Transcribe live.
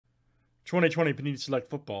2020 Panini Select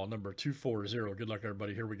Football, number 240. Good luck,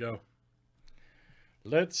 everybody. Here we go.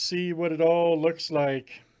 Let's see what it all looks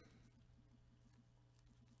like.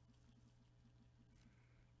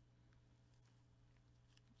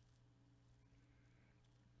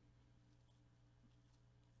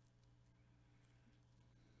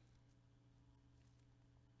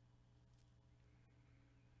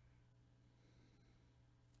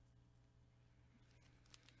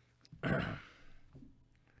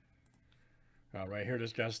 All right, here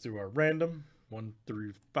this guys through our random 1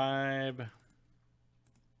 through 5.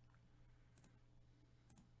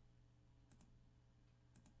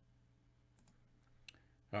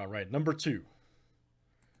 All right, number 2.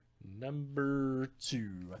 Number 2.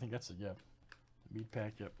 I think that's it. Yep. Meat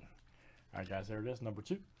pack. Yep. All right, guys, there it is. Number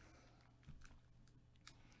 2.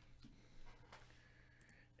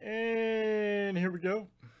 And here we go.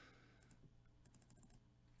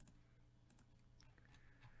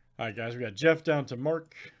 All right, guys, we got Jeff down to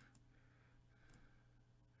Mark.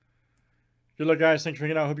 Good luck, guys. Thanks for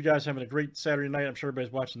hanging out. Hope you guys are having a great Saturday night. I'm sure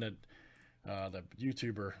everybody's watching that the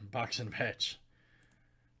YouTuber boxing match.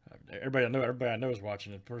 Everybody I know is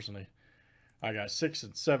watching it personally. I got 6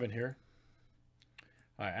 and 7 here.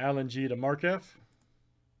 All right, Alan G to Mark F.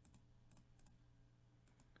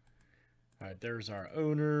 All right, there's our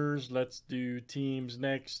owners. Let's do teams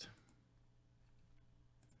next.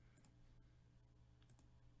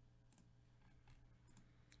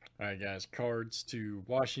 All right, guys, cards to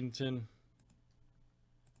Washington.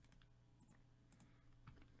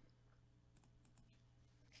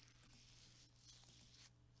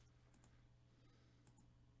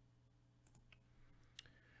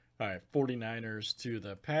 All right, 49ers to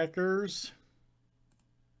the Packers.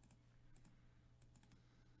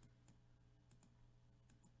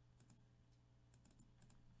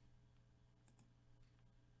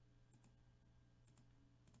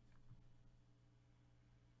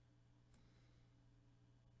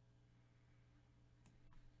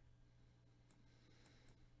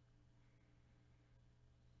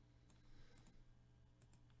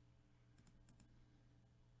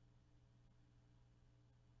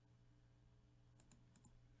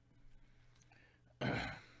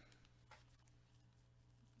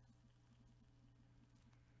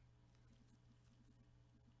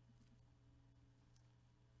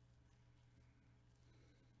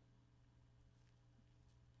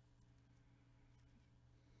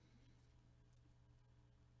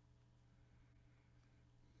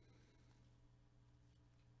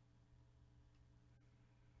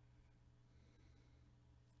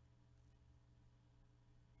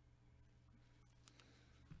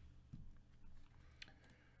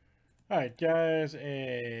 All right, guys,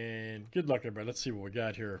 and good luck, everybody. Let's see what we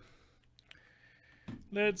got here.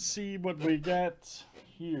 Let's see what we got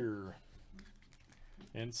here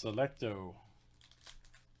in Selecto.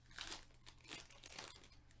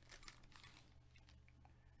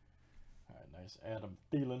 All right, nice Adam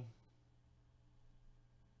Thielen.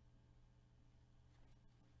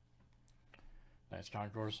 Nice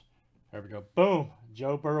concourse. There we go. Boom.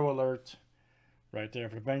 Joe Burrow alert. Right there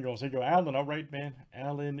for the Bengals. Here you go, Alan. All right, man.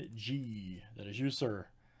 Alan G. That is you, sir.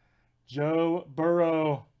 Joe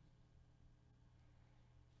Burrow.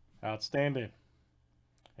 Outstanding.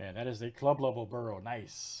 And that is a club level Burrow.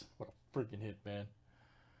 Nice. What a freaking hit, man.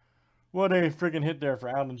 What a freaking hit there for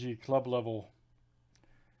Alan G. Club level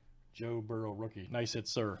Joe Burrow rookie. Nice hit,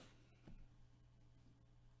 sir.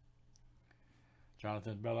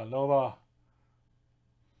 Jonathan Villanova.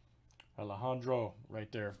 Alejandro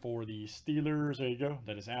right there for the Steelers. There you go.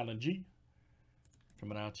 That is Alan G.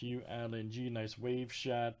 Coming out to you, Alan G. Nice wave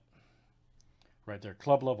shot. Right there.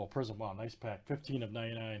 Club level Prism. Wow, nice pack. 15 of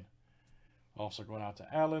 99. Also going out to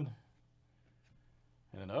Alan.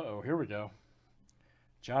 And then, uh-oh, here we go.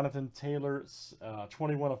 Jonathan Taylor,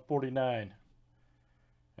 21 of 49.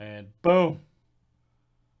 And boom.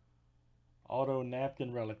 Auto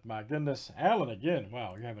napkin relic. My goodness. Alan again.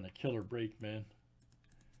 Wow, you're having a killer break, man.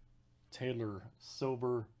 Taylor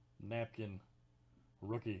silver napkin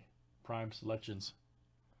rookie prime selections.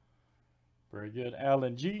 Very good.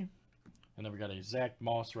 Alan G. And then we got a Zach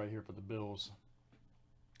Moss right here for the Bills.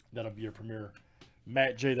 That'll be your premier.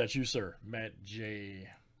 Matt J. That's you, sir. Matt J.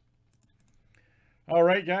 All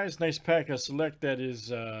right, guys. Nice pack of select. That is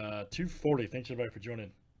 240. Thanks, everybody, for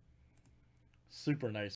joining. Super nice.